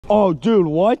Oh, dude,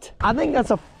 what? I think that's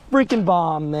a freaking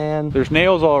bomb, man. There's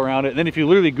nails all around it. And then if you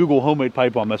literally Google homemade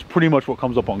pipe bomb, that's pretty much what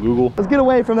comes up on Google. Let's get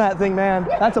away from that thing, man.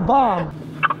 That's a bomb.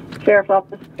 Sheriff's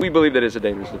office. We believe that it's a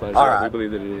dangerous device. All right. We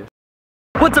believe that it is.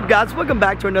 What's up, guys? Welcome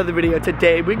back to another video.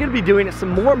 Today we're going to be doing some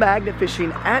more magnet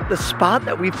fishing at the spot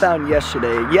that we found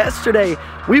yesterday. Yesterday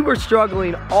we were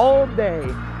struggling all day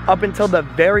up until the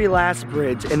very last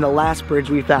bridge, and the last bridge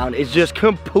we found is just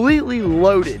completely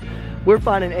loaded. We're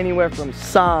finding anywhere from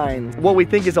signs, what we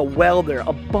think is a welder,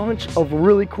 a bunch of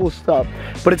really cool stuff.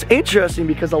 But it's interesting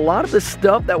because a lot of the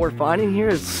stuff that we're finding here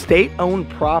is state-owned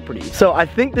property. So I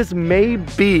think this may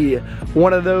be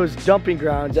one of those dumping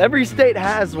grounds. Every state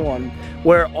has one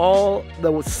where all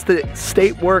the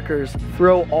state workers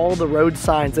throw all the road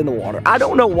signs in the water. I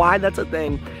don't know why that's a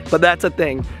thing, but that's a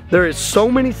thing. There is so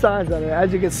many signs on there.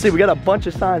 As you can see, we got a bunch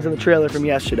of signs in the trailer from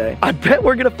yesterday. I bet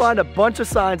we're gonna find a bunch of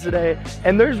signs today,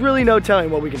 and there's really no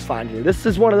telling what we can find here. This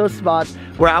is one of those spots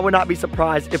where I would not be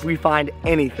surprised if we find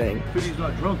anything. Biddy's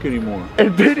not drunk anymore.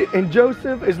 And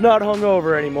Joseph is not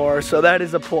hungover anymore, so that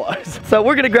is a plus. So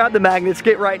we're gonna grab the magnets,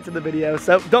 get right into the video.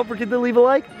 So don't forget to leave a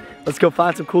like. Let's go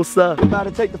find some cool stuff. We're about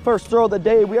to take the first throw of the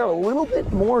day. We are a little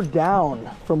bit more down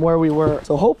from where we were.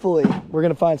 So hopefully we're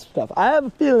gonna find some stuff. I have a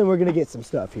feeling we're gonna get some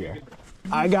stuff here.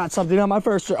 I got something on my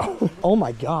first throw. Oh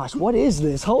my gosh, what is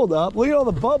this? Hold up, look at all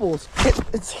the bubbles.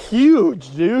 It's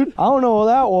huge, dude. I don't know what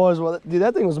that was. Well, dude,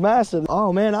 that thing was massive.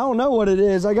 Oh man, I don't know what it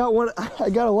is. I got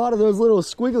a lot of those little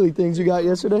squiggly things you got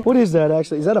yesterday. What is that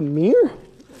actually? Is that a mirror?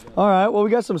 All right, well,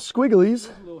 we got some squigglies.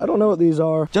 I don't know what these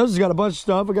are. Joseph's got a bunch of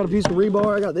stuff. I got a piece of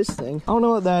rebar. I got this thing. I don't know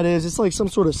what that is. It's like some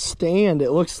sort of stand, it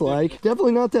looks like.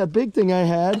 Definitely not that big thing I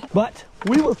had, but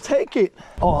we will take it.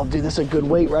 Oh, dude, this is a good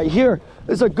weight right here.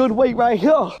 This is a good weight right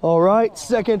here. All right,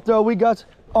 second throw we got.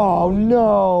 Oh,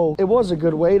 no. It was a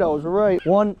good weight. I was right.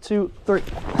 1, 2, 3.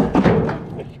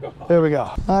 There we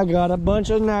go. I got a bunch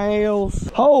of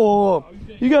nails. Oh,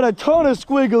 you got a ton of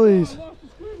squigglies.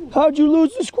 How'd you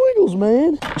lose the squiggles,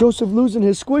 man? Joseph losing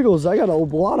his squiggles. I got a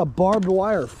lot of barbed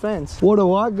wire fence. What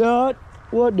do I got?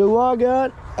 What do I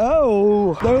got?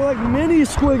 Oh, they're like mini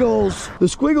squiggles. The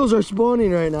squiggles are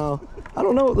spawning right now. I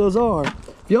don't know what those are.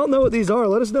 If y'all know what these are,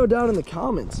 let us know down in the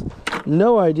comments.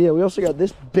 No idea. We also got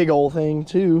this big old thing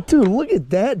too. Dude, look at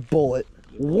that bullet.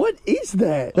 What is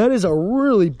that? That is a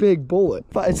really big bullet.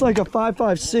 It's like a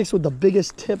 5.56 with the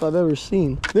biggest tip I've ever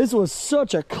seen. This was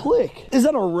such a click. Is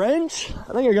that a wrench?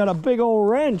 I think I got a big old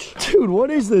wrench. Dude, what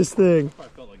is this thing?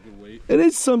 Probably felt like good weight. It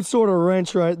is some sort of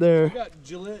wrench right there. You got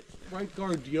Gillette Right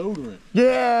Guard deodorant.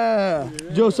 Yeah.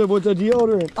 Joseph with the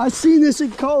deodorant. I seen this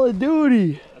in Call of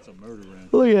Duty. That's a murder wrench.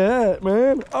 Look at that,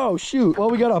 man. Oh, shoot.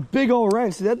 Well, we got a big old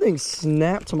wrench. See, that thing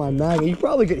snapped to my magnet. You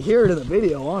probably could hear it in the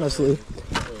video, honestly.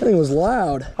 That thing was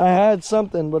loud. I had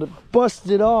something, but it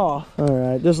busted off. All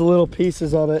right, just little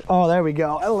pieces of it. Oh, there we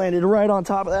go. I landed right on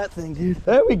top of that thing, dude.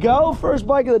 There we go. First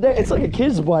bike of the day. It's like a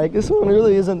kid's bike. This one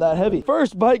really isn't that heavy.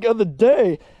 First bike of the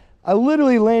day. I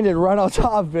literally landed right on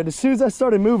top of it. As soon as I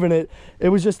started moving it, it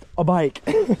was just a bike.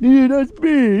 Dude, that's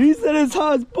me. He said it's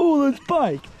Hasbullah's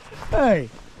bike. Hey,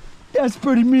 that's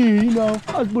pretty mean, you know.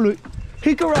 Hasbullah.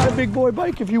 He can ride a big boy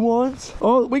bike if he wants.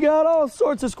 Oh, we got all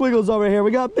sorts of squiggles over here. We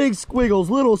got big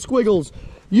squiggles, little squiggles.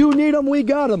 You need them, we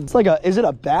got them. It's like is it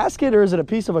a basket or is it a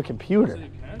piece of a computer?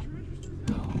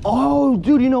 Oh,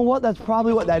 dude, you know what? That's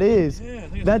probably what that is.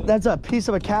 Yeah, that's a piece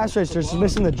of a cash register. It's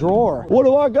missing the drawer. What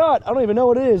do I got? I don't even know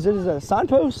what it is. It is a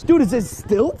signpost? Dude, is it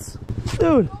stilts?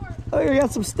 Dude, I think I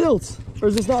got some stilts. Or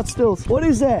is this not stilts? What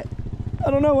is that?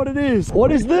 I don't know what it is.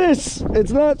 What is this?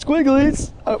 It's not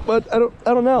squigglies, but I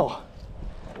don't know.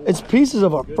 It's pieces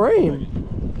of a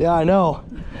frame. Yeah, I know.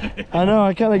 I know,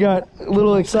 I kind of got a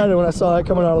little excited when I saw that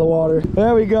coming out of the water.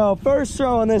 There we go. First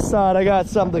throw on this side, I got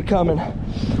something coming.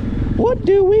 What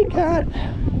do we got?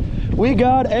 We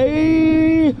got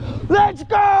a... Let's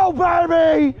go,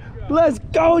 baby! Let's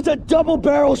go. It's a double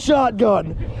barrel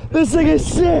shotgun. This thing is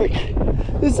sick.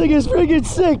 This thing is freaking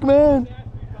sick, man.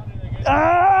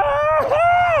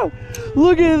 Ah!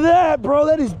 Look at that, bro.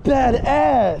 That is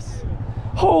badass.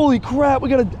 Holy crap,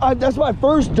 that's my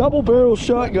first double barrel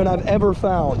shotgun I've ever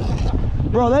found.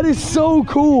 Bro, that is so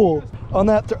cool. On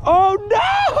that, oh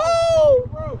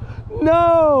no!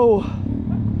 No!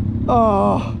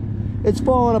 Oh, it's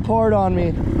falling apart on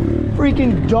me.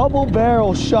 Freaking double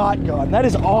barrel shotgun. That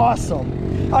is awesome.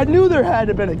 I knew there had to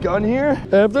have been a gun here.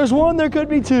 If there's one, there could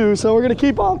be two, so we're gonna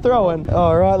keep on throwing.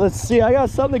 All right, let's see. I got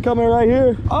something coming right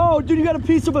here. Oh, dude, you got a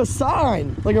piece of a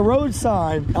sign, like a road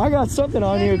sign. I got something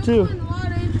on here too. A lot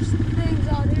of interesting things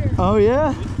out here. Oh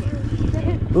yeah?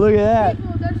 Look at that.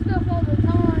 People, stuff all the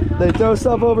time. They throw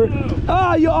stuff over.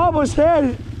 Ah, you almost had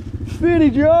it.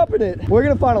 Spinny dropping it. We're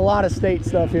gonna find a lot of state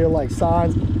stuff here, like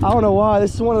signs. I don't know why.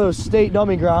 This is one of those state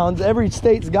dummy grounds. Every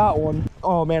state's got one.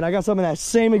 Oh man, I got something in that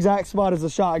same exact spot as the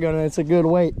shotgun, and it's a good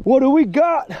weight. What do we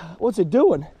got? What's it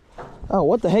doing? Oh,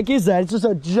 what the heck is that? It's just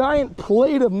a giant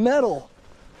plate of metal.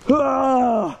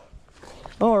 Ah!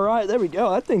 All right, there we go.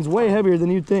 That thing's way heavier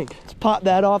than you'd think. Let's pop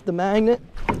that off the magnet.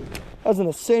 That's in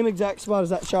the same exact spot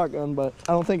as that shotgun, but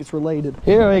I don't think it's related.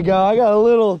 Here we go. I got a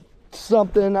little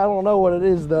something. I don't know what it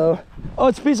is though. Oh,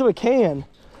 it's a piece of a can.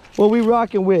 What we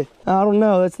rocking with? I don't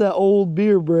know. That's that old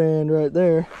beer brand right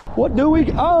there. What do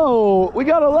we? Oh, we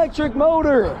got an electric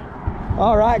motor.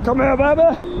 All right, come here, baby.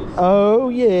 Oh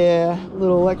yeah,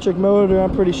 little electric motor.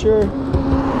 I'm pretty sure.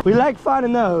 We like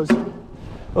finding those.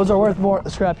 Those are worth more at the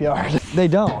scrapyard. They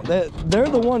don't. They're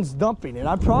the ones dumping it.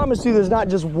 I promise you there's not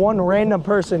just one random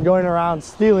person going around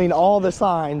stealing all the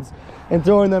signs and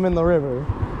throwing them in the river.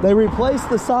 They replace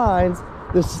the signs.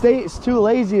 The state's too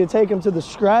lazy to take them to the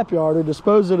scrapyard or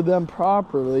dispose of them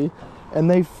properly, and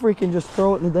they freaking just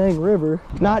throw it in the dang river.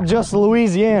 Not just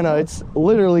Louisiana, it's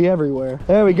literally everywhere.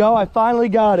 There we go, I finally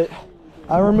got it.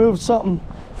 I removed something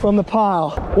from the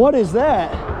pile. What is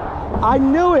that? I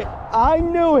knew it, I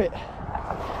knew it.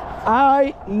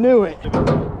 I knew it.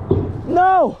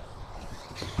 No!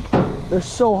 They're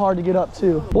so hard to get up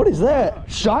too. What is that?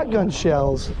 Shotgun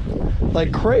shells.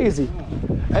 Like crazy.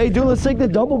 Hey dude, let's take the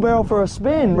double barrel for a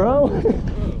spin, bro.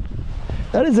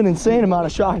 That is an insane amount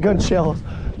of shotgun shells.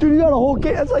 Dude, you got a whole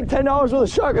kit. That's like $10 worth of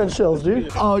shotgun shells, dude.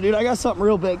 Oh, dude, I got something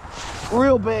real big.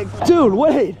 Real big. Dude,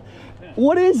 wait.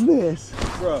 What is this?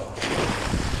 Bro.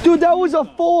 Dude, that was a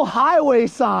full highway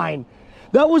sign.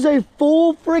 That was a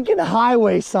full freaking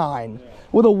highway sign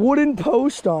with a wooden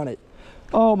post on it.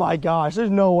 Oh my gosh, there's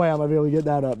no way I'm gonna be able to get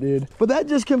that up, dude. But that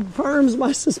just confirms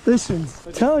my suspicions.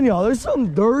 I'm telling y'all, there's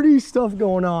some dirty stuff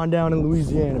going on down in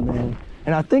Louisiana, man.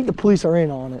 And I think the police are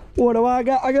in on it. What do I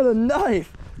got? I got a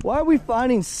knife. Why are we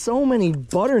finding so many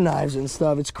butter knives and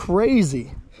stuff? It's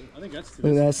crazy. I think that's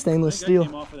look at that stainless steel. That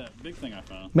came off of that big thing I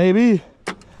found. Maybe.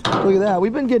 Look at that.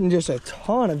 We've been getting just a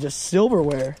ton of just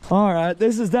silverware. All right,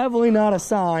 this is definitely not a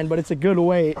sign, but it's a good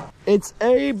weight. It's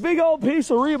a big old piece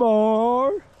of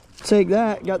rebar. Take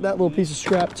that. Got that little piece of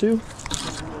scrap too.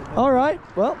 All right,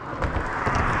 well,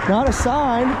 not a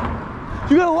sign.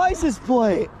 You got a license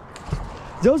plate.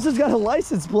 Joseph's got a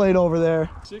license plate over there.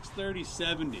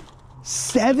 630-70.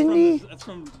 70? That's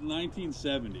from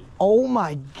 1970. Oh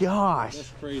my gosh.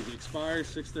 That's crazy.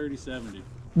 Expires 630-70.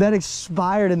 That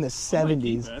expired in the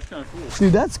 70s. That's kind of cool.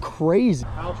 Dude, that's crazy.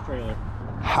 House trailer.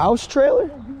 House trailer?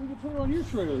 Oh, you can put it on your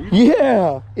trailer.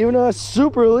 Yeah, even though that's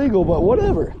super illegal, but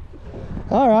whatever.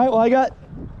 All right, well, I got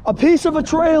a piece of a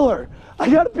trailer. I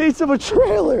got a piece of a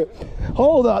trailer.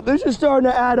 Hold up, this is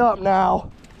starting to add up now.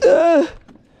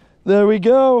 There we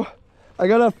go. I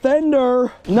got a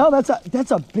fender. No, that's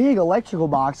a big electrical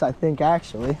box, I think,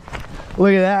 actually.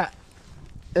 Look at that.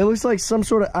 It looks like some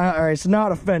sort of, all right, it's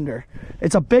not a fender.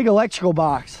 It's a big electrical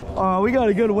box. Oh, we got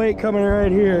a good weight coming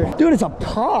right here. Dude, it's a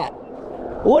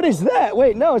pot. What is that?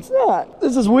 Wait, no, it's not.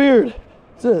 This is weird.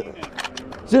 Is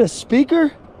it a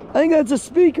speaker? I think that's a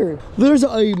speaker. There's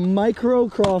a micro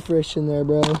crawfish in there,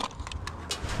 bro.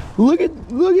 Look at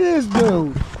this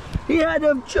dude. He had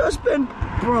to have just been,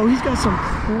 bro, he's got some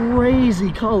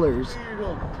crazy colors.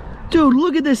 Dude,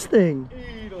 look at this thing.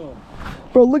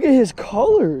 Bro, look at his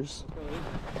colors.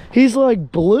 He's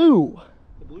like blue.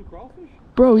 The blue crawfish?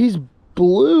 Bro, he's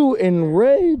blue and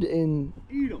red and...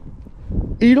 Eat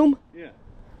him. Eat him? Yeah.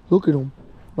 Look at him.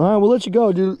 All right, we'll let you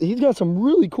go, dude. He's got some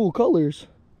really cool colors.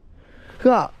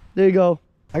 Ah, there you go.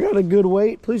 I got a good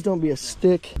weight. Please don't be a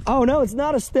stick. Oh, no, it's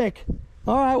not a stick.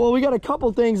 All right, well, we got a couple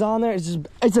things on there. Is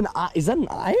that an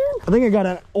iron? I think I got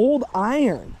an old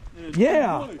iron.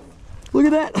 Yeah. Look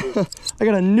at that. I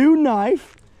got a new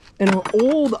knife and an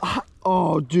old...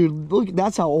 Oh, dude, look,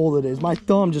 that's how old it is. My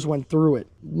thumb just went through it.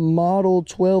 Model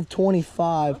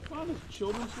 1225.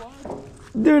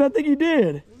 Dude, I think you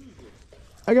did.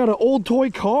 I got an old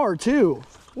toy car, too.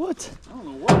 What? I don't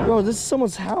know what. Bro, this is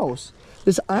someone's house.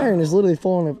 This iron is literally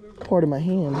falling apart in my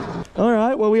hand. All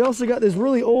right, well, we also got this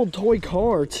really old toy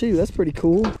car, too. That's pretty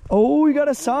cool. Oh, we got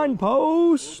a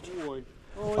signpost.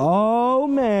 Oh,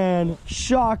 man.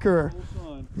 Shocker.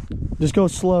 Just go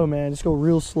slow, man. Just go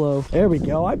real slow. There we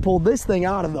go. I pulled this thing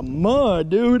out of the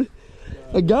mud, dude.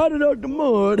 I got it out of the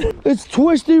mud. It's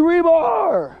twisty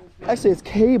rebar. Actually, it's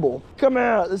cable. Come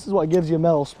out. This is what gives you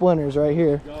metal splinters right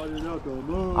here.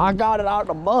 I got it out of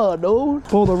the mud, dude.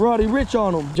 Pull the Roddy Rich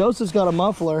on them. Joseph's got a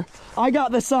muffler. I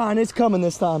got the sign. It's coming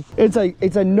this time. It's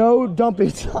a no dumping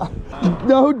sign.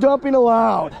 No dumping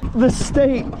allowed. The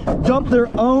state dumped their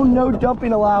own no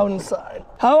dumping allowed sign.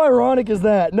 How ironic is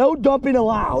that? No dumping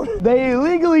allowed. They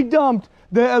illegally dumped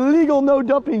the illegal no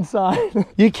dumping sign.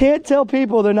 You can't tell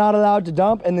people they're not allowed to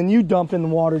dump and then you dump in the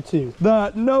water too.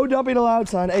 The no dumping allowed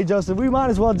sign. Hey Joseph, we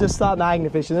might as well just stop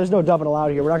magnet fishing. There's no dumping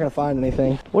allowed here. We're not gonna find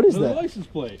anything. What is that? License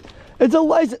plate. It's a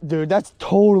license. Dude, that's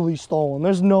totally stolen.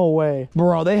 There's no way.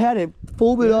 Bro, they had it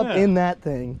folded up in that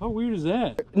thing. How weird is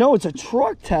that? No, it's a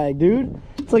truck tag, dude.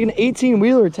 It's like an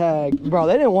 18-wheeler tag. Bro,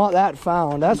 they didn't want that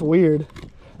found. That's weird.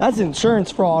 That's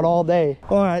insurance fraud all day.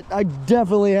 All right, I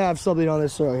definitely have something on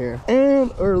this throw here.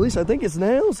 Or at least I think it's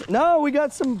nails. No, we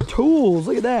got some tools.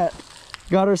 Look at that.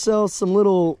 Got ourselves some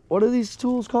little, what are these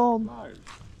tools called? Pliers.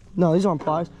 No, these aren't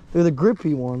pliers. They're the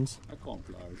grippy ones. I call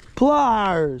them pliers.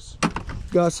 Pliers.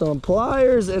 Got some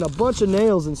pliers and a bunch of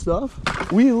nails and stuff.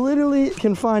 We literally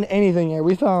can find anything here.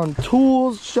 We found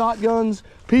tools, shotguns,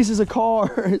 pieces of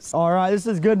cars. All right, this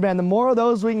is good, man. The more of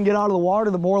those we can get out of the water,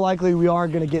 the more likely we are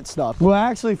gonna get stuff. We'll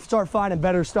actually start finding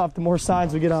better stuff the more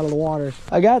signs we get out of the water.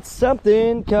 I got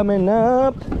something coming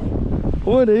up.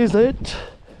 What is it?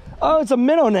 Oh, it's a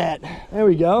minnow net. There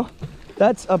we go.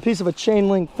 That's a piece of a chain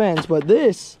link fence, but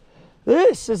this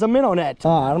is a minnow net.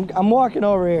 I'm walking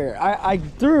over here. I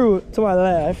threw to my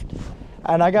left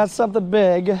and I got something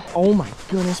big. Oh my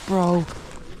goodness, bro.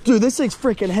 Dude, this thing's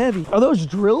freaking heavy. Are those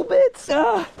drill bits?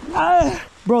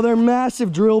 Bro, they're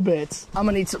massive drill bits. I'm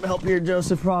gonna need some help here,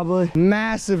 Joseph, probably.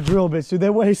 Massive drill bits, dude. They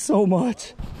weigh so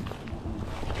much.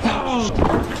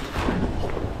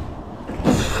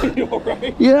 You all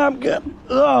right? Yeah, I'm good.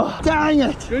 Oh, dang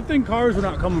it. Good thing cars are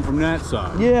not coming from that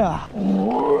side. Yeah.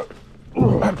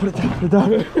 All right, put it down, put it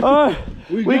down. All right,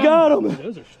 we got them.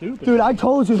 Those are stupid. Dude, I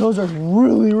told you those are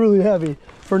really, really heavy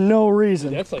for no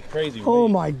reason. That's like crazy. Oh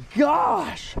my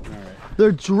gosh. All right.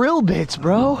 They're drill bits,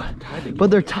 bro. But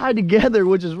they're tied together,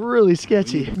 which is really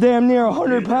sketchy. Damn near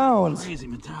 100 pounds. Crazy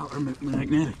metallic or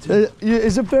magnetic too.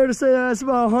 Is it fair to say that's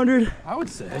about 100? I would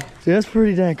say. See, that's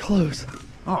pretty dang close.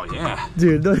 Oh yeah.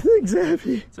 Dude, those things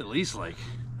heavy. It's at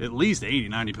least 80,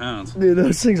 90 pounds. Dude,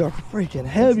 those things are freaking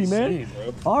heavy, man.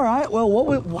 Insane, bro. All right, well,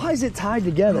 why is it tied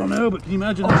together? I don't know, but can you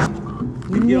imagine?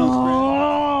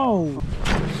 No!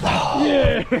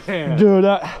 Yeah. Dude,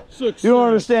 Success. you don't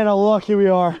understand how lucky we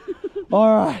are.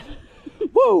 All right.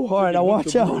 Woo! All right, now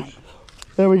watch out.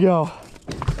 There we go.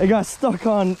 It got stuck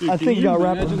on, Dude, I think it got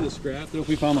wrapped. Can you imagine the scrap though if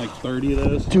we found like 30 of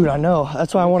those? Dude, I know.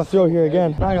 That's why I want to throw here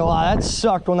again. Not gonna lie, that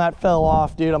sucked when that fell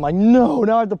off, dude. I'm like, no,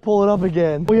 now I have to pull it up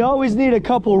again. We always need a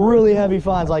couple really heavy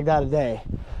finds like that a day.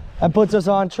 That puts us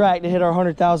on track to hit our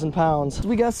 100,000 pounds.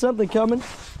 We got something coming.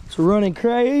 It's running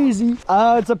crazy.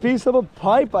 It's a piece of a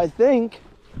pipe, I think.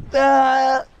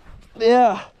 Yeah,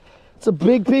 it's a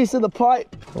big piece of the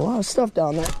pipe. A lot of stuff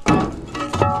down there.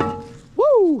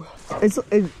 Woo!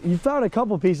 You found a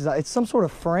couple pieces. It's some sort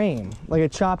of frame, like a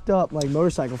chopped up like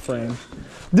motorcycle frame.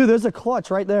 Dude, there's a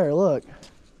clutch right there, look.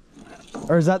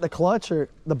 Or is that the clutch or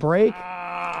the brake?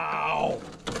 Ow!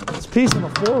 It's a piece of a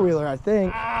four-wheeler, I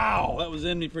think. Ow! That was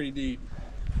in me pretty deep.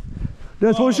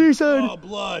 That's what she said. Oh,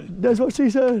 blood. That's what she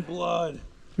said. Blood.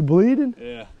 You bleeding?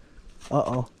 Yeah.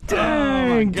 Uh-oh.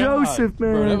 Dang, Oh Joseph,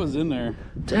 man. Bro, that was in there.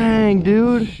 Dang,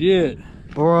 dude. Shit.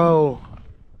 Bro.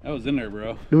 That was in there,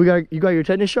 bro. You got your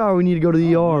tetanus shot or we need to go to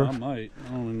the ER? I might. I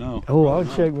don't even know. Oh, I'll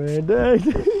check, man. Dang.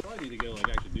 Probably need to go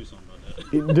actually do something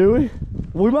about that. Do we?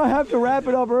 We might have to wrap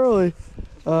it up early.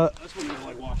 That's when you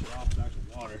wash it off with actual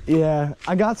water. Yeah,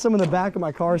 I got some in the back of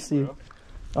my car seat.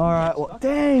 All right, well,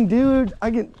 dang, dude.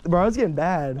 Bro, it's getting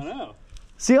bad. I know.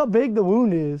 See how big the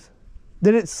wound is?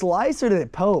 Did it slice or did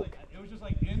it poke? It was just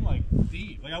in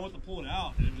deep. I went to pull it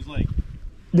out and it was like.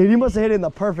 Dude, you must have hit it in the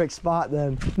perfect spot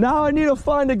then. Now I need to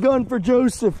find a gun for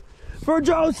Joseph. For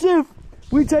Joseph,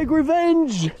 we take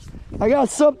revenge. I got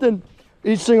something.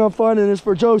 Each thing I'm finding is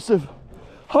for Joseph.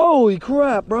 Holy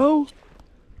crap, bro.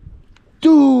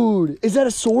 Dude, is that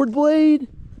a sword blade?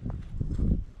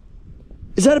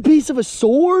 Is that a piece of a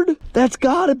sword? That's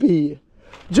gotta be.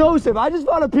 Joseph, I just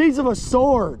found a piece of a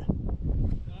sword.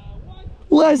 What?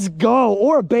 Let's go.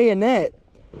 Or a bayonet.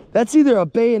 That's either a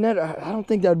bayonet or I don't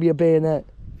think that would be a bayonet.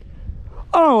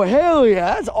 Oh, hell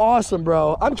yeah. That's awesome,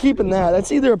 bro. I'm keeping that.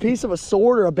 That's either a piece of a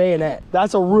sword or a bayonet.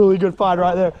 That's a really good find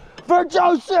right there. For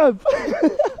Joseph!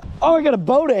 Oh, I got a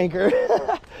boat anchor.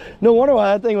 No wonder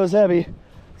why that thing was heavy.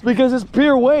 It's because its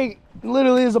pure weight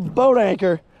literally is a boat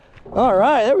anchor. All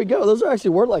right, there we go. Those are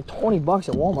actually worth like 20 bucks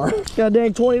at Walmart. Got a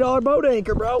dang $20 boat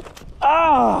anchor, bro.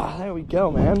 Ah, there we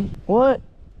go, man. What?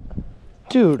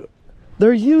 Dude,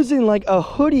 they're using like a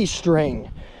hoodie string.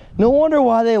 No wonder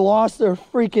why they lost their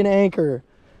freaking anchor.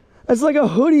 That's like a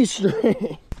hoodie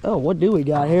string. Oh, what do we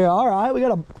got here? All right, we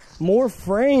got more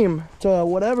frame to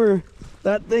whatever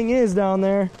that thing is down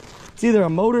there. It's either a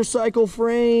motorcycle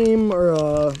frame or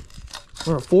a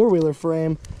four-wheeler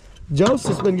frame.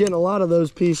 Joseph's been getting a lot of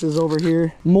those pieces over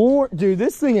here. More, dude,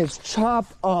 this thing is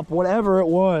chopped up, whatever it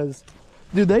was.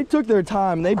 Dude, they took their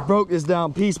time. They broke this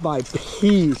down piece by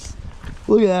piece.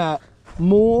 Look at that.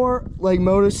 More like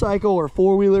motorcycle or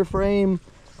four-wheeler frame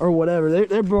or whatever.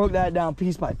 They broke that down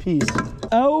piece by piece.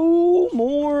 Oh,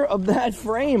 more of that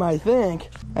frame, I think.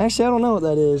 Actually, I don't know what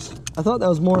that is. I thought that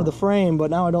was more of the frame,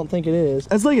 but now I don't think it is.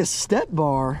 That's like a step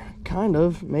bar, kind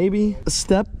of, maybe. A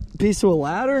step piece to a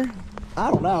ladder? I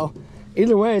don't know.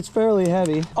 Either way, it's fairly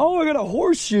heavy. Oh, I got a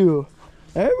horseshoe.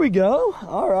 There we go.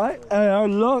 All right. Hey,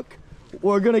 look.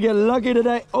 We're going to get lucky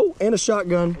today. Oh, and a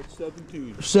shotgun.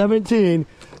 It's 17.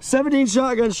 17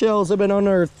 shotgun shells have been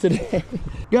unearthed today.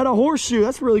 Got a horseshoe.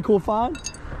 That's a really cool find.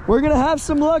 We're going to have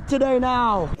some luck today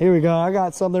now. Here we go. I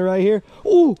got something right here.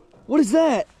 Ooh, what is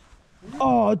that?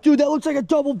 Oh, dude, that looks like a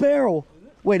double barrel.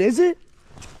 Wait, is it?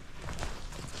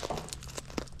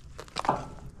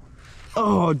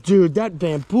 Oh, dude, that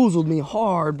bamboozled me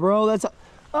hard, bro.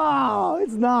 Oh,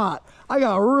 it's not. I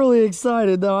got really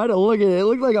excited, though. I had to look at it. It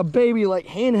looked like a baby, like,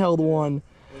 handheld one.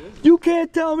 You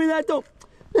can't tell me that don't...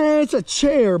 it's a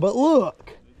chair, but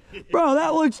look. Bro,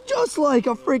 that looks just like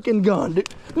a freaking gun, dude.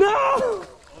 No!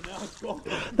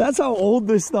 That's how old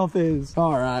this stuff is.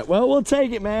 All right, well, we'll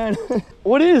take it, man.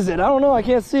 What is it? I don't know. I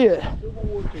can't see it. Civil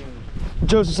War cannon.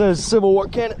 Joseph says Civil War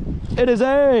cannon. It is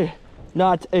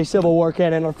not a Civil War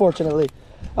cannon, unfortunately.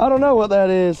 I don't know what that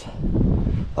is.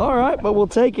 All right, but we'll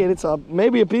take it. It's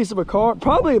maybe a piece of a car.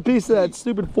 Probably a piece of that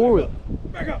stupid four-wheel.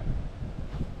 Back up.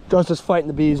 Joseph's fighting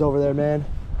the bees over there, man.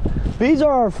 Bees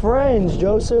are our friends,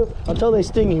 Joseph. Until they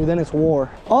sting you, then it's war.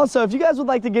 Also, if you guys would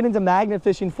like to get into magnet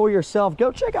fishing for yourself,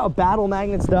 go check out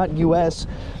battlemagnets.us.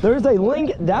 There's a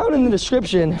link down in the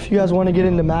description if you guys want to get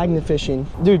into magnet fishing.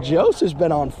 Dude, Joseph's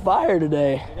been on fire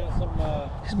today.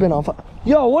 He's been on fire.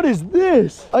 Yo, what is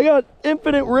this? I got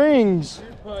infinite rings.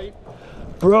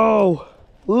 Bro,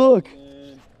 look.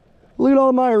 Look at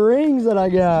all my rings that I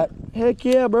got. Heck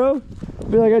yeah, bro. I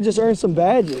feel like I just earned some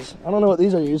badges. I don't know what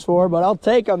these are used for, but I'll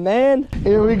take them, man.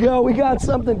 Here we go. We got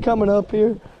something coming up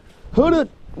here.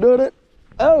 Hood-it.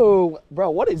 Oh,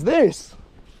 bro, what is this?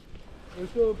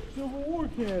 It's a Civil War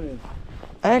cannon.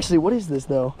 Actually, what is this,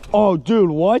 though? Oh,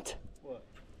 dude, what? What?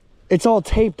 It's all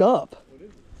taped up. What is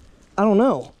it? I don't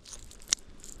know.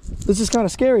 This is kind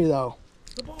of scary, though.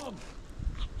 It's a bomb.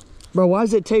 Bro, why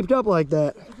is it taped up like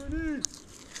that?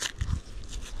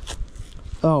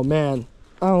 Oh, man.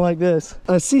 I don't like this.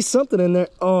 I see something in there.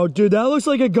 Oh, dude, that looks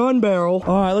like a gun barrel.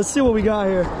 All right, let's see what we got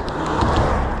here.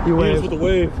 You wave. With the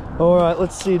wave. All right,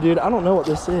 let's see, dude. I don't know what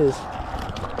this is.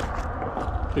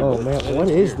 Dude, oh, man, what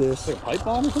is this? Like a pipe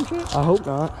bomb or some shit? I hope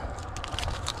not.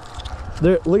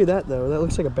 There, look at that, though. That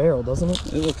looks like a barrel, doesn't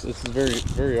it? It's very,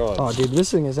 very odd. Oh, dude, this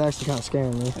thing is actually kind of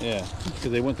scaring me. Yeah,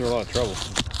 because they went through a lot of trouble.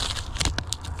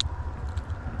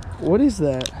 What is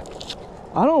that?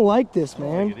 I don't like this, man.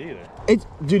 I don't like it either.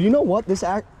 Dude, you know what?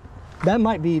 That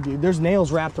might be, dude. There's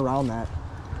nails wrapped around that.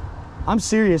 I'm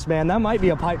serious, man. That might be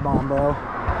a pipe bomb, bro.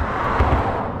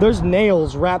 There's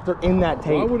nails wrapped in that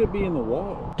tape. Why would it be in the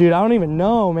wall? Dude, I don't even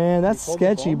know, man. That's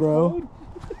sketchy, bro.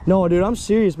 No, dude, I'm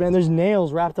serious, man. There's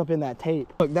nails wrapped up in that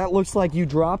tape. Look, that looks like you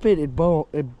drop it, it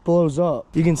blows up.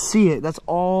 You can see it. That's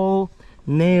all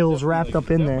nails wrapped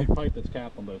up in there. Pipe that's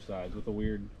capped on both sides with a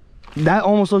weird... That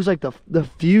almost looks like the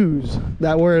fuse.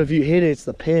 That where if you hit it, it's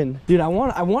the pin. Dude, I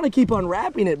want to keep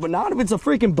unwrapping it, but not if it's a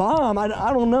freaking bomb. I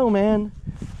don't know, man.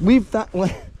 We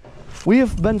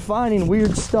have been finding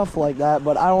weird stuff like that,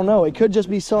 but I don't know. It could just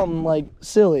be something like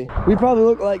silly. We probably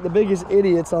look like the biggest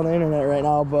idiots on the internet right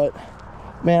now, but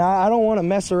man, I don't want to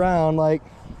mess around. Like,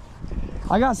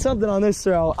 I got something on this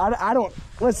throw. I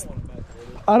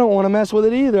don't want to mess with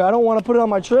it either. I don't want to put it on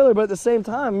my trailer, but at the same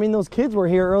time, I mean, those kids were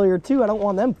here earlier too. I don't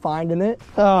want them finding it.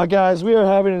 Oh, guys, we are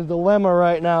having a dilemma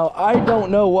right now. I don't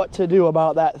know what to do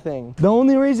about that thing. The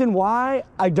only reason why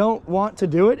I don't want to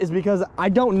do it is because I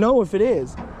don't know if it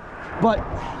is. But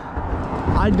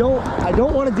I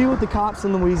don't want to deal with the cops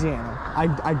in Louisiana.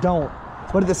 I don't.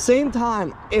 But at the same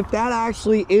time, if that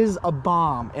actually is a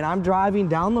bomb and I'm driving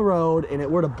down the road and it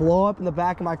were to blow up in the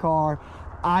back of my car,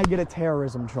 I get a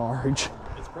terrorism charge.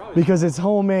 Because it's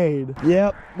homemade.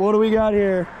 Yep. What do we got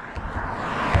here?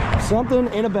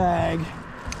 Something in a bag.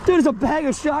 Dude, it's a bag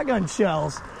of shotgun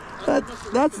shells. Yeah,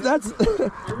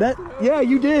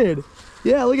 you did.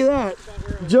 Yeah, look at that.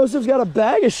 Joseph's got a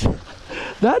bag of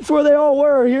That's where they all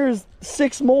were. Here's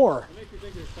 6 more.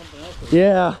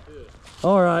 Yeah.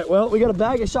 All right. Well, we got a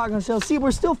bag of shotgun shells. See,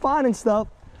 we're still finding stuff.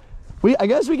 I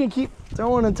guess we can keep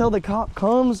throwing until the cop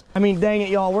comes. I mean, dang it,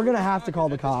 y'all. We're going to have to call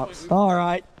the cops. All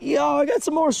right. Yo, I got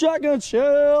some more shotgun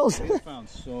shells.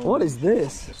 What is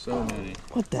this? So many.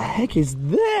 What the heck is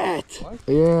that? What?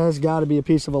 Yeah, it's got to be a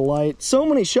piece of a light. So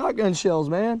many shotgun shells,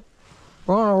 man.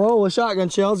 We're on a roll with shotgun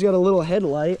shells. Got a little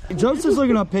headlight. Joseph's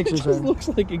looking up pictures. It looks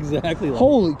like exactly like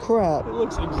Holy crap. it.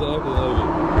 Looks exactly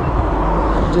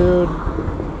like it. Dude.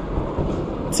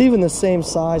 It's even the same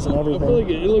size and everything. I feel like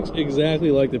it looks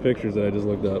exactly like the pictures that I just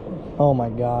looked up. Oh my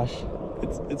gosh.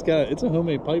 It's a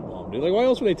homemade pipe bomb, dude. Like, why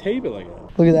else would they tape it like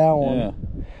that? Look at that one. Yeah.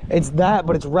 It's that,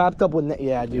 but it's wrapped up with,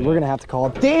 yeah, dude, we're gonna have to call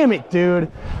it. Damn it, dude.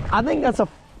 I think that's a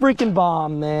freaking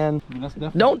bomb, man. I mean, that's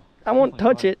definitely I won't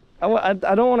touch it. I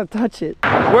don't want to touch it.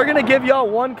 We're gonna give y'all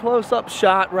one close-up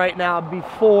shot right now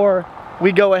before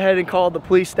we go ahead and call the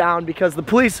police down, because the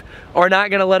police are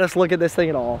not gonna let us look at this thing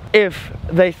at all if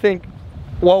they think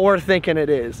what we're thinking it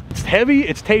is. It's heavy,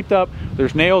 it's taped up,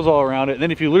 there's nails all around it, and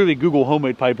then if you literally Google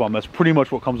homemade pipe bomb, that's pretty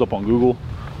much what comes up on Google.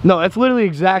 No, that's literally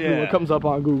exactly what comes up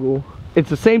on Google.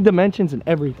 It's the same dimensions and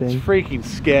everything. It's freaking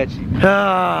sketchy.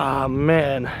 Ah,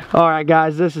 man. All right,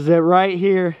 guys, this is it right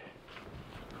here.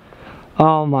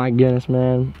 Oh my goodness,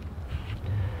 man.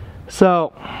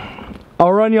 So,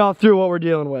 I'll run y'all through what we're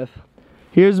dealing with.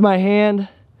 Here's my hand.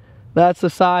 That's the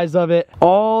size of it.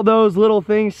 All those little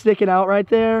things sticking out right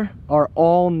there are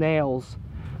all nails.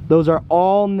 Those are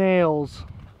all nails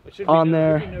on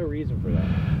there. There should be no reason for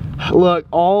that. Look,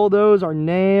 all those are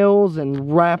nails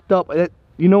and wrapped up.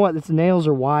 You know what? It's nails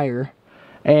or wire.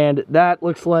 And that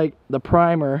looks like the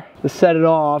primer to set it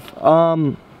off.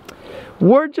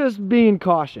 We're just being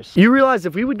cautious. You realize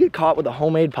if we would get caught with a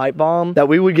homemade pipe bomb, that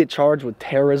we would get charged with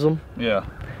terrorism? Yeah.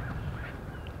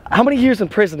 How many years in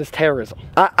prison is terrorism?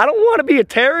 I don't want to be a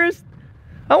terrorist.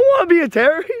 I don't want to be a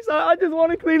terrorist. I just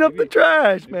want to clean up the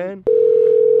trash, man.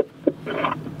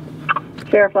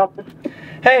 Sheriff's office.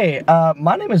 Hey,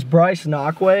 my name is Bryce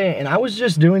Knockway, and I was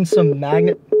just doing some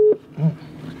magnet.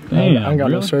 Damn, I got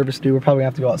no really? service, dude. We're probably gonna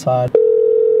have to go outside.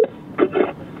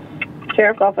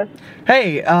 Sheriff's office.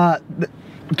 Hey,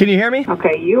 can you hear me?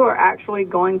 Okay, you are actually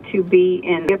going to be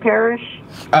in the parish.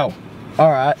 Oh,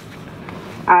 all right.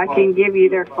 I can give you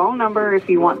their phone number if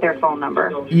you want their phone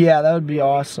number. Yeah, that would be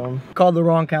awesome. Called the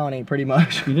wrong county, pretty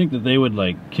much. You think that they would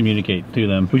like communicate to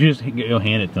them? We should just go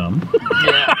hand it to them.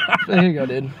 Yeah. There you go,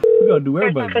 dude. We gotta do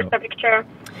everybody.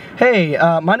 Hey,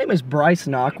 my name is Bryce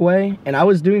Knockway, and I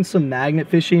was doing some magnet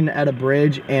fishing at a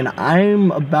bridge, and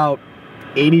I'm about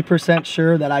 80%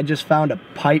 sure that I just found a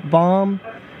pipe bomb.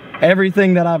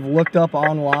 Everything that I've looked up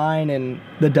online and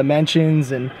the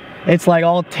dimensions, and it's like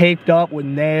all taped up with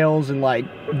nails and like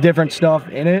different stuff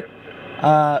in it.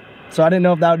 So I didn't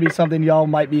know if that would be something y'all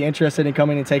might be interested in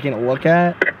coming and taking a look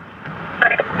at.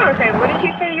 Okay, what did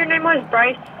you say your name was?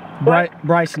 Bryce?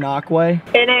 Bryce Knockway.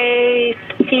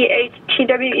 N-A-C-H-T-W-E-Y?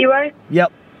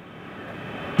 Yep.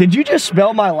 Did you just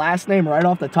spell my last name right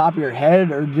off the top of your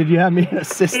head, or did you have me in a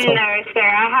system? No, sir.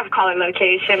 I have caller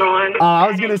location on. I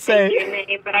was gonna say. Your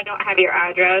name, but I don't have your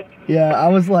address. Yeah, I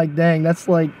was like, dang, that's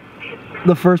like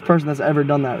the first person that's ever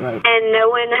done that right. And no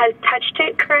one has touched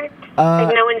it, correct?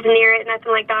 Like no one's near it,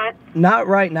 nothing like that? Not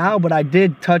right now, but I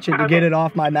did touch it to get it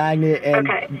off my magnet, and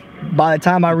by the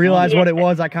time I realized what it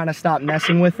was, I kind of stopped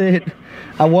messing with it.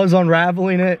 I was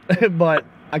unraveling it, but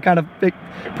I kind of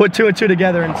put two and two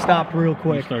together and stopped real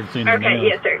quick. Okay,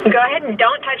 yes, sir. Go ahead and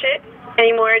don't touch it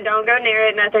anymore. Don't go near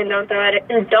it, nothing. Don't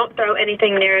throw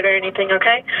anything near it or anything,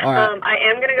 okay? All right. I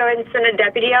am going to go ahead and send a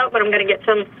deputy out, but I'm going to get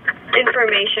some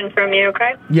information from you,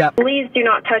 okay? Yeah. Please do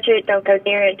not touch it. Don't go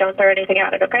near it. Don't throw anything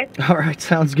at it, okay? All right,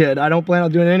 sounds good. I don't plan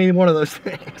on doing any one of those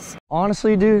things.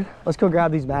 Honestly, dude, let's go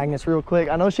grab these magnets real quick.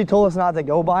 I know she told us not to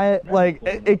go by it. Like,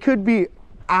 it could be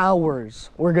hours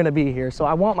we're gonna be here, so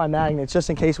I want my magnets just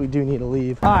in case we do need to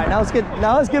leave. All right, now let's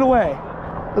get away.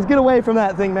 Let's get away from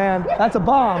that thing, man. That's a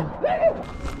bomb.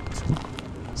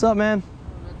 What's up, man?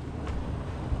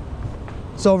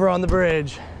 It's over on the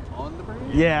bridge. On the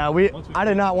bridge? Yeah, I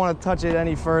did not want to touch it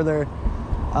any further.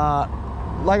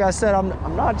 Like I said,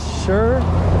 I'm not sure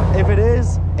if it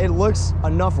is. It looks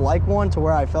enough like one to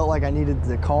where I felt like I needed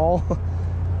to call.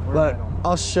 But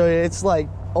I'll show you. It's like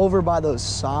over by those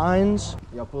signs.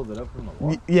 Y'all pulled it up from the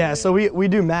water? Yeah, so we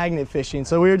do magnet fishing.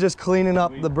 So we were just cleaning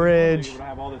up the bridge. We would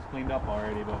have all this cleaned up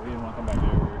already, but we didn't want to come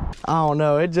back over. I don't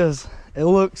know. It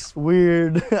looks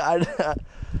weird.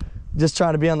 Just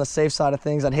trying to be on the safe side of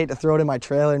things. I'd hate to throw it in my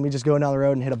trailer and me just going down the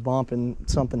road and hit a bump and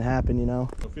something happen, you know?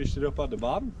 So fished it up at the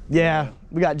bottom? Yeah,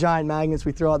 we got giant magnets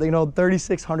we throw out. They can hold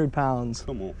 3,600 pounds.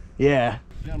 Come on. Yeah.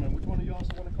 Gentlemen, which one of you also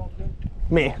want to call today?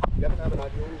 Me. You happen to have an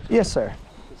idea? Yes, sir.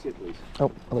 It's Sit, please.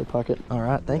 Oh, other pocket. All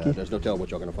right, thank you. There's no telling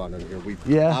what y'all gonna find under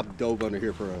here. I've dove under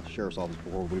here for a sheriff's office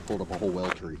before. We pulled up a whole well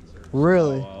tree.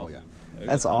 Really? Oh yeah.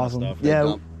 That's awesome.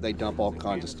 They dump all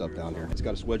kinds of stuff down here. It's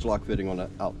got a swedge lock fitting on the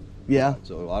out. Yeah.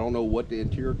 So I don't know what the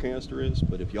interior canister is,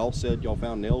 but if y'all said y'all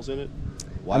found nails in it,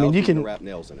 why I mean, you can wrap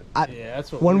nails in it. Yeah,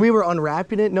 that's what when we were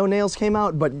unwrapping it, no nails came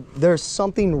out, but there's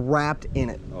something wrapped in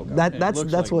it. Okay. That's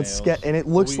like what's nails. and it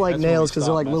looks like That's when we nails because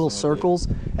they're like stopped little messing with it. circles.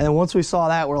 And then once we saw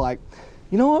that, we're like,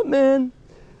 you know what, man?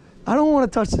 I don't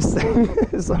want to touch this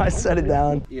thing. So I set it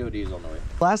down. EOD's on the way.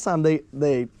 Last time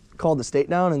they called the state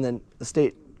down, and then the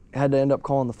state had to end up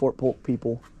calling the Fort Polk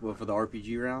people. Well, for the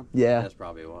RPG round? Yeah. That's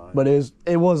probably why. But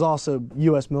it was also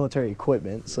U.S. military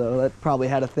equipment, so that probably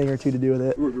had a thing or two to do with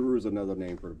it. Rougarou is another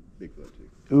name for Bigfoot too.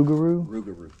 Oogaroo?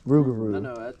 Rougarou. I Rougarou.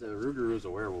 know, the Rougarou is a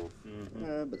werewolf.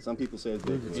 Yeah, but some people say it's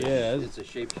Bigfoot. Yeah, It's a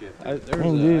shapeshifter.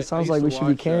 Dang, dude, it sounds like we should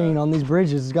be carrying on these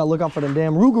bridges. You gotta look out for them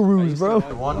damn Rougaroos, bro.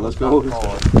 Let's go.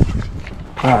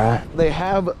 Alright. They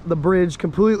have the bridge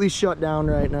completely shut down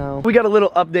right now. We got a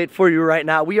little update for you right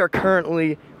now. We are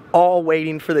currently all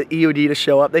waiting for the EOD to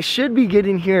show up. They should be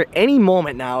getting here any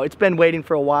moment now. It's been waiting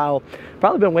for a while.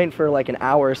 Probably been waiting for like an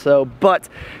hour or so. But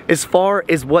as far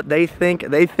as what they think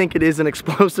it is an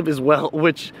explosive as well,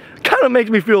 which kind of makes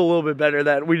me feel a little bit better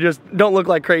that we just don't look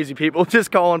like crazy people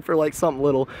just calling for like something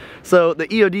little. So the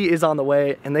EOD is on the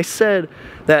way, and they said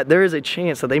that there is a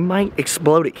chance that they might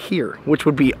explode it here, which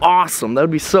would be awesome. That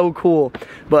would be so cool.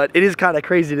 But it is kind of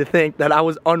crazy to think that I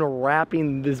was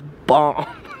unwrapping this bomb.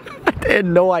 I had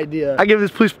no idea. I give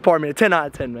this police department a 10 out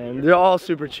of 10, man. They're all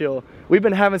super chill. We've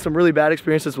been having some really bad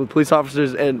experiences with police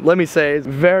officers, and let me say, it's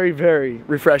very, very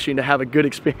refreshing to have a good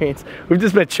experience. We've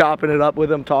just been chopping it up with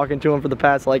them, talking to them for the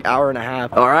past like hour and a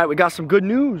half. All right, we got some good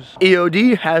news.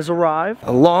 EOD has arrived.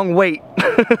 A long wait,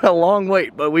 a long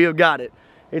wait, but we have got it.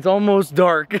 It's almost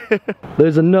dark.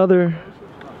 There's another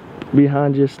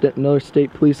behind you, another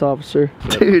state police officer.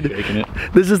 Dude,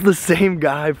 this is the same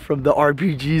guy from the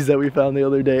RPGs that we found the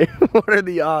other day. What are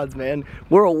the odds, man?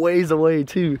 We're a ways away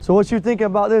too. So what you thinking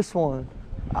about this one?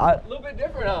 A little bit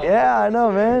different, huh? Yeah, I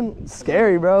know, man. It's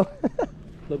scary, bro. A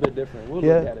little bit different. We'll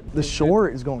look at it. The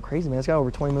short is going crazy, man. It's got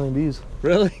over 20 million views.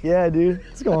 Really? Yeah, dude.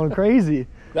 It's going crazy.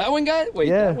 That one got it? Wait,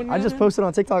 yeah, that one got I just it? posted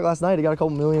on TikTok last night. It got a couple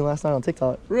million last night on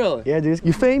TikTok. Really? Yeah, dude.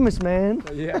 You famous, man.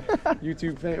 Yeah.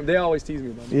 YouTube fame. They always tease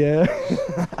me about that.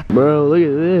 Yeah. Bro, look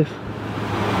at this.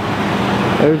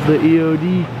 There's the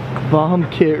EOD bomb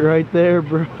kit right there,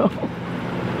 bro.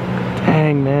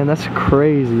 Dang, man, that's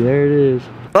crazy. There it is.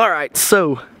 All right,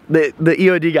 so the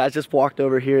EOD guys just walked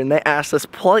over here and they asked us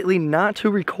politely not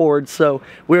to record, so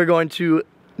we're going to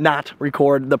not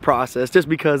record the process just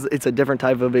because it's a different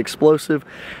type of explosive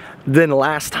than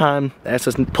last time. They asked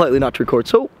us politely not to record,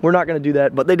 so we're not going to do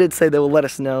that, but they did say they will let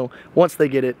us know once they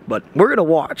get it, but we're going to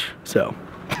watch, so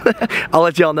I'll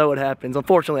let y'all know what happens.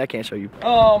 Unfortunately, I can't show you.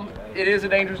 It is a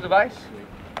dangerous device.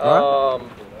 All right.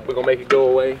 We're gonna make it go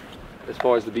away. As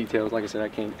far as the details, like I said, I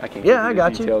can't give Yeah, you I the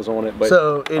got you. details on it. But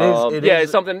So it is. yeah,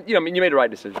 it's something. You know, I mean, you made the right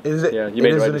decision. Is it? Yeah, you made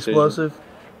it the is right an decision. explosive.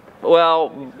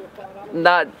 Well,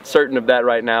 not certain of that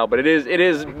right now, but it is. It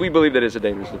is. We believe that it's a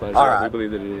dangerous device. All Yeah, right. We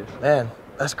believe that it is. Man,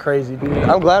 that's crazy, dude.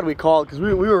 I'm glad we called because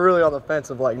we were really on the fence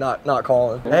of like not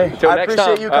calling. Hey, Till I next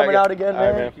appreciate time. you All right, coming out again, all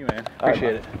right, man. Thank you, man.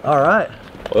 Appreciate it. All right.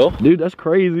 Well, Dude, that's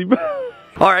crazy, bro.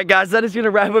 All right, guys, that is gonna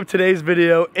wrap up today's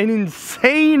video. An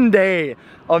insane day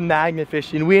of magnet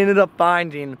fishing. We ended up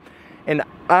finding an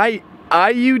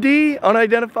IUD,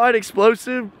 unidentified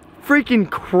explosive. Freaking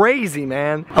crazy,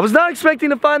 man. I was not expecting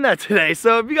to find that today.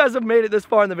 So if you guys have made it this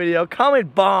far in the video,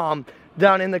 comment bomb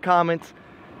down in the comments.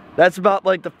 That's about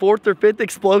like the 4th or 5th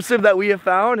explosive that we have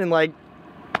found, and like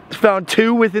found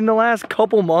 2 within the last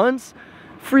couple months.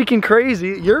 Freaking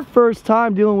crazy. Your first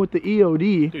time dealing with the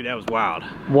EOD. dude, that was wild.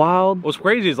 Wild. What's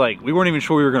crazy is like we weren't even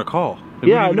sure we were gonna call. We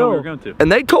Yeah, didn't I even know. we were going to.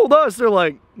 And they told us, they're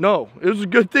like, no, it was a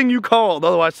good thing you called.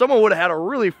 Otherwise, someone would have had a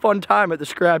really fun time at the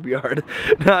scrapyard.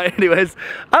 Anyways,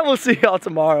 I will see y'all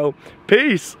tomorrow.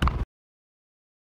 Peace.